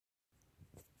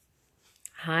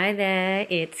Hi there,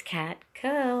 it's Kat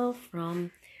Curl from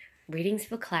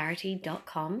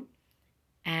readingsforclarity.com,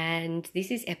 and this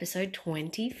is episode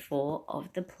 24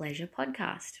 of the Pleasure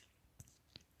Podcast.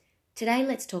 Today,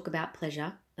 let's talk about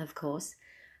pleasure, of course,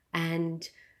 and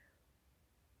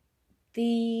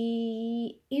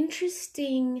the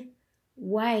interesting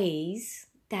ways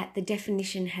that the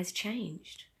definition has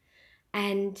changed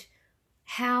and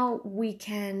how we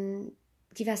can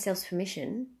give ourselves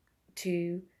permission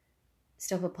to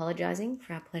stop apologizing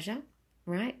for our pleasure,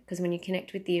 right? Because when you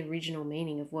connect with the original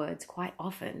meaning of words, quite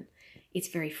often it's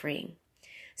very freeing.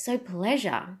 So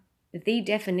pleasure, the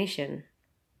definition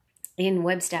in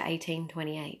Webster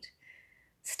 1828,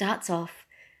 starts off,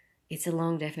 it's a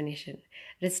long definition,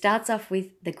 but it starts off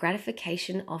with the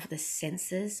gratification of the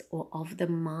senses or of the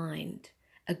mind,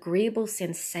 agreeable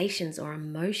sensations or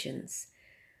emotions,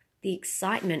 the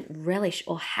excitement, relish,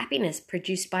 or happiness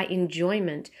produced by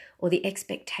enjoyment or the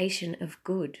expectation of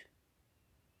good.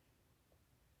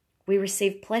 We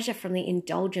receive pleasure from the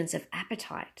indulgence of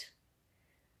appetite,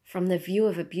 from the view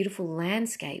of a beautiful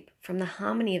landscape, from the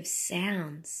harmony of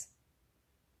sounds,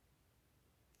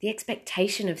 the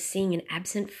expectation of seeing an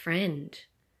absent friend,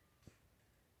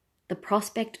 the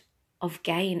prospect of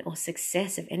gain or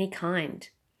success of any kind,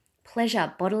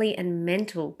 pleasure, bodily and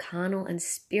mental, carnal and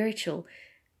spiritual,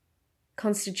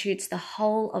 constitutes the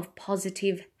whole of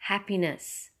positive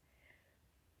happiness.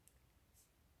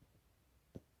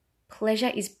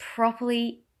 Pleasure is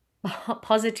properly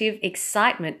positive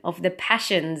excitement of the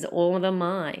passions or the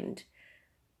mind.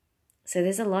 So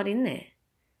there's a lot in there,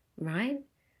 right?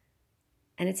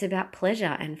 And it's about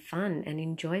pleasure and fun and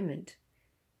enjoyment.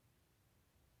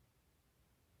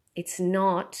 It's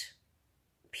not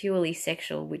purely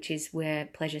sexual, which is where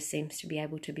pleasure seems to be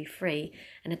able to be free.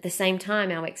 And at the same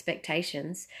time, our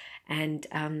expectations and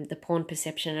the porn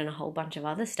perception and a whole bunch of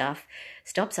other stuff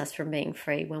stops us from being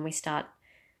free when we start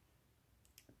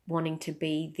wanting to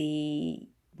be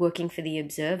working for the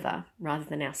observer rather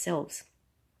than ourselves.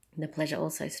 The pleasure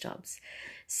also stops.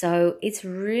 So it's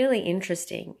really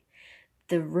interesting.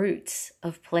 The roots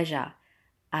of pleasure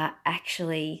are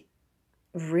actually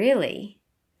really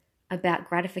about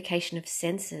gratification of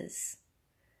senses,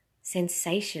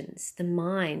 sensations, the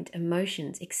mind,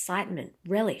 emotions, excitement,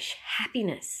 relish,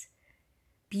 happiness,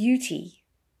 beauty,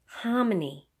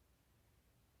 harmony.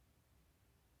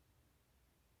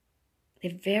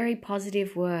 They're very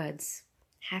positive words,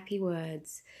 happy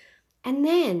words. And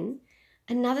then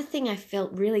another thing I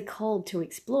felt really called to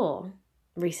explore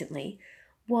recently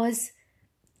was,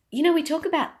 we talk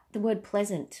about the word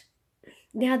pleasant.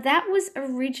 Now, that was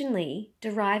originally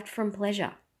derived from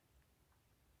pleasure.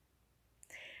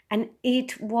 And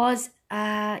it was,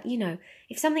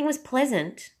 if something was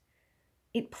pleasant,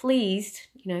 it pleased,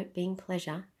 being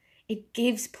pleasure, it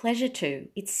gives pleasure to,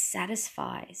 it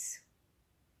satisfies.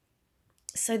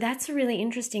 So that's a really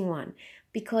interesting one,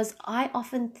 because I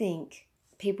often think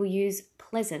people use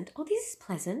pleasant, oh, this is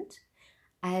pleasant,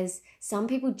 as some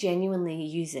people genuinely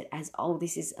use it as, oh,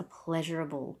 this is a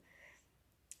pleasurable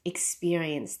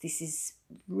experience, this is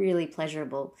really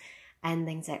pleasurable, and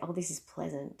then say, oh, this is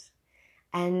pleasant.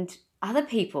 And other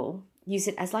people use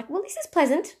it as like, well, this is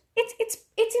pleasant,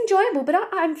 it's enjoyable, but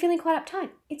I'm feeling quite uptight.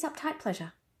 It's uptight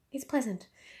pleasure, it's pleasant.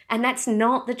 And that's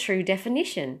not the true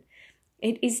definition.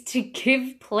 It is to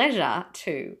give pleasure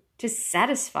to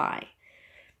satisfy.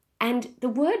 And the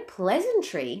word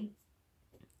pleasantry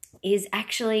is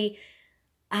actually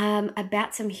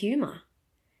about some humor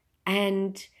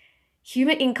and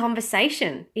humor in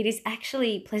conversation. It is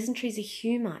actually, pleasantries are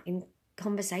humor in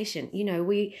conversation.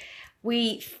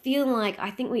 We feel like, I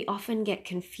think we often get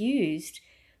confused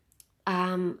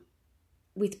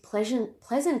with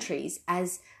pleasantries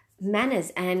as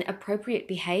manners and appropriate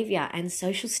behavior and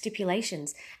social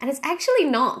stipulations. And it's actually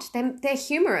not. They're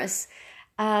humorous.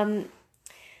 In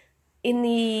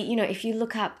the, if you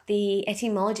look up the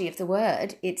etymology of the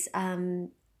word, it's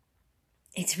about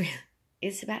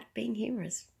being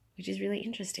humorous, which is really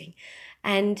interesting.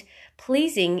 And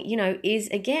pleasing, is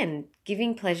again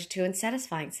giving pleasure to and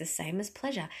satisfying. It's the same as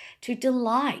pleasure. To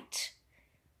delight,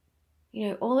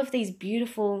 all of these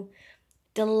beautiful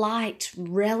delight,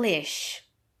 relish,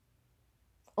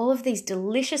 all of these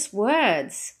delicious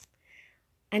words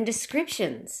and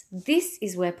descriptions. This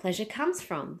is where pleasure comes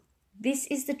from. This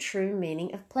is the true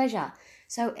meaning of pleasure.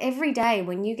 So every day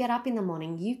when you get up in the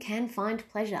morning, you can find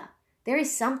pleasure. There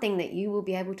is something that you will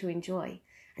be able to enjoy,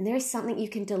 and there is something you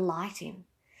can delight in,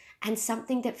 and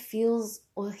something that feels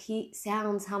or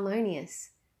sounds harmonious.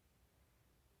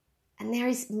 And there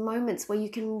is moments where you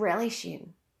can relish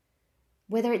in,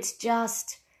 whether it's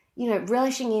just,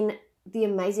 relishing in the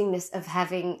amazingness of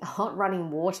having hot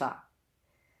running water,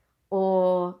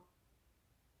 Or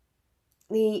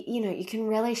you can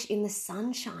relish in the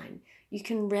sunshine. You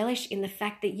can relish in the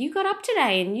fact that you got up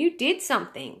today and you did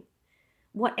something,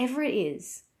 whatever it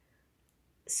is.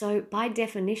 So by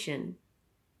definition,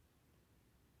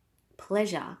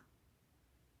 pleasure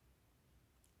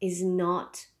is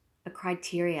not a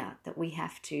criteria that we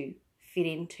have to fit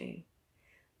into.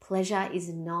 Pleasure is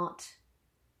not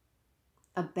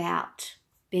about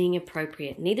being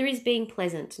appropriate. Neither is being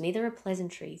pleasant. Neither are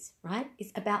pleasantries, right?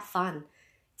 It's about fun.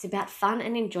 It's about fun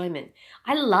and enjoyment.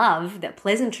 I love that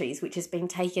pleasantries, which has been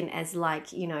taken as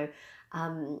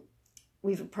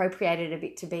we've appropriated a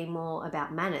bit to be more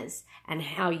about manners and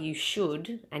how you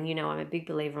should, and I'm a big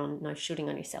believer on no shooting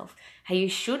on yourself, how you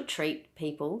should treat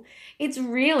people. It's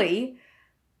really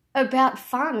about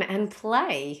fun and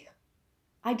play.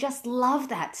 I just love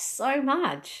that so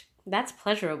much. That's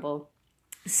pleasurable.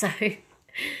 So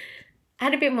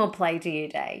add a bit more play to your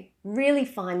day. Really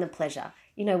find the pleasure.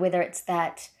 Whether it's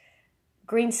that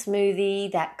green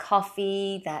smoothie, that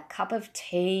coffee, that cup of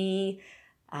tea,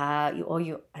 or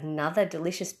your another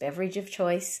delicious beverage of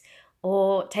choice,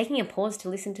 or taking a pause to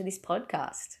listen to this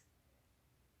podcast.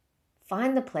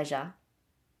 Find the pleasure.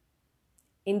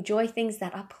 Enjoy things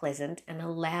that are pleasant and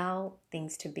allow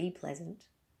things to be pleasant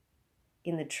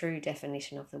in the true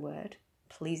definition of the word.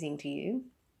 Pleasing to you,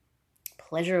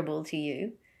 pleasurable to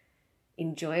you,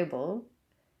 enjoyable,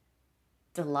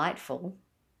 delightful,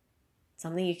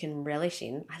 something you can relish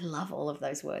in. I love all of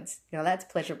those words. That's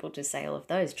pleasurable to say all of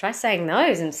those. Try saying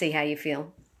those and see how you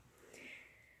feel.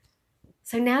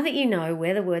 So now that you know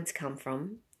where the words come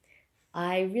from,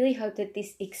 I really hope that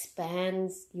this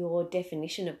expands your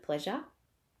definition of pleasure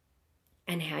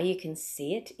and how you can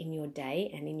see it in your day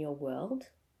and in your world,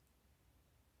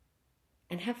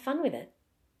 and have fun with it.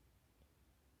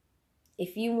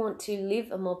 If you want to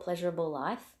live a more pleasurable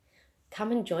life,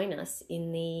 come and join us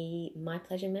in the My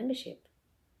Pleasure membership.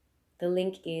 The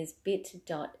link is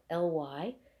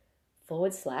bit.ly/My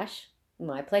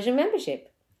Pleasure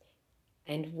membership.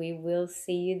 And we will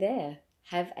see you there.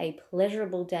 Have a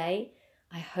pleasurable day.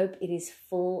 I hope it is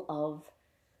full of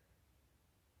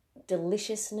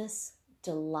deliciousness,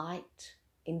 delight,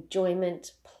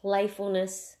 enjoyment,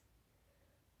 playfulness,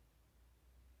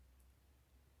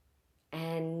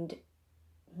 and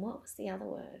what was the other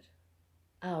word?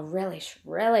 Oh, relish.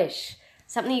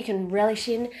 Something you can relish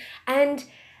in. And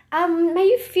may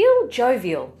you feel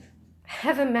jovial.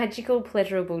 Have a magical,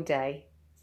 pleasurable day.